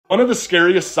One of the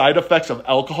scariest side effects of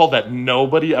alcohol that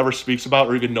nobody ever speaks about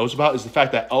or even knows about is the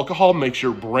fact that alcohol makes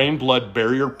your brain-blood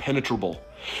barrier penetrable.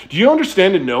 Do you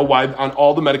understand and know why on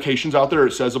all the medications out there,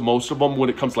 it says most of them, when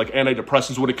it comes to like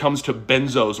antidepressants, when it comes to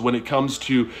benzos, when it comes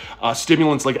to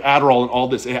stimulants like Adderall and all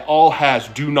this, it all has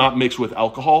do not mix with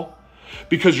alcohol?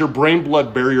 Because your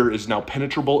brain-blood barrier is now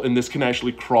penetrable, and this can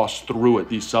actually cross through it.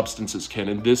 These substances can,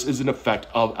 and this is an effect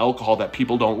of alcohol that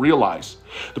people don't realize.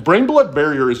 The brain-blood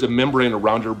barrier is a membrane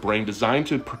around your brain designed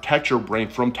to protect your brain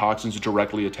from toxins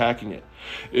directly attacking it.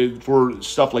 For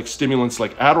stuff like stimulants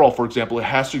like Adderall, for example, it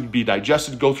has to be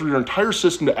digested, go through your entire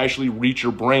system to actually reach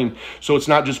your brain, so it's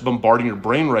not just bombarding your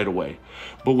brain right away.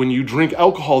 But when you drink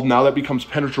alcohol, now that becomes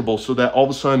penetrable, so that all of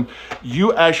a sudden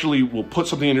you actually will put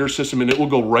something in your system and it will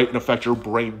go right and affect your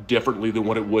brain differently than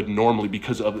what it would normally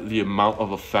because of the amount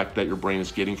of effect that your brain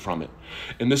is getting from it.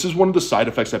 And this is one of the side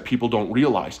effects that people don't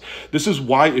realize. This is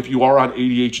why if you are on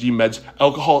ADHD meds,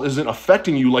 alcohol isn't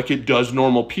affecting you like it does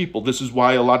normal people. This is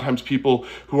why a lot of times people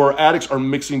who are addicts are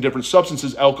mixing different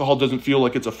substances. Alcohol doesn't feel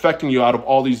like it's affecting you out of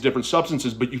all these different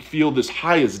substances, but you feel this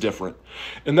high is different.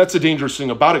 And that's the dangerous thing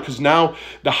about it, because now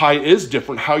the high is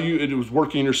different. How it was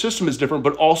working in your system is different,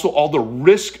 but also all the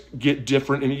risks get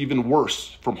different and even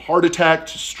worse. From heart attack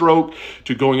to stroke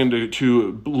to going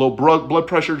into low blood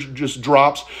pressure just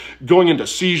drops, going into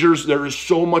seizures. There is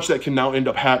so much that can now end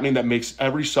up happening that makes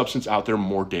every substance out there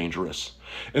more dangerous.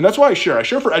 And that's why I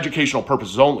share for educational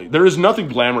purposes only. There is nothing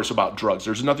glamorous about drugs.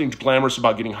 There's nothing glamorous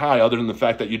about getting high other than the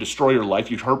fact that you destroy your life,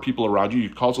 you hurt people around you, you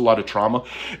cause a lot of trauma,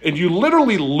 and you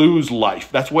literally lose life.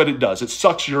 That's what it does. It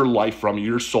sucks your life from you,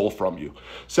 your soul from you.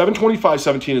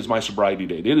 7/25/17 is my sobriety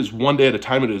date. It is one day at a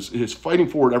time. It is fighting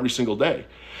forward every single day.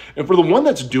 And for the one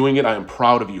that's doing it, I am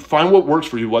proud of you. Find what works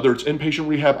for you, whether it's inpatient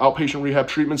rehab, outpatient rehab,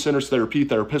 treatment centers, therapy,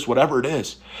 therapists, whatever it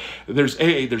is. There's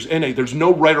AA, there's NA, there's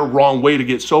no right or wrong way to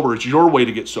get sober. It's your way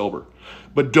to get sober.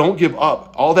 But don't give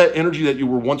up. All that energy that you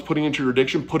were once putting into your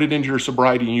addiction, put it into your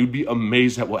sobriety, and you'd be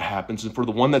amazed at what happens. And for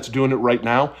the one that's doing it right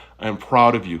now, I am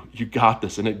proud of you. You got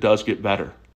this, and it does get better.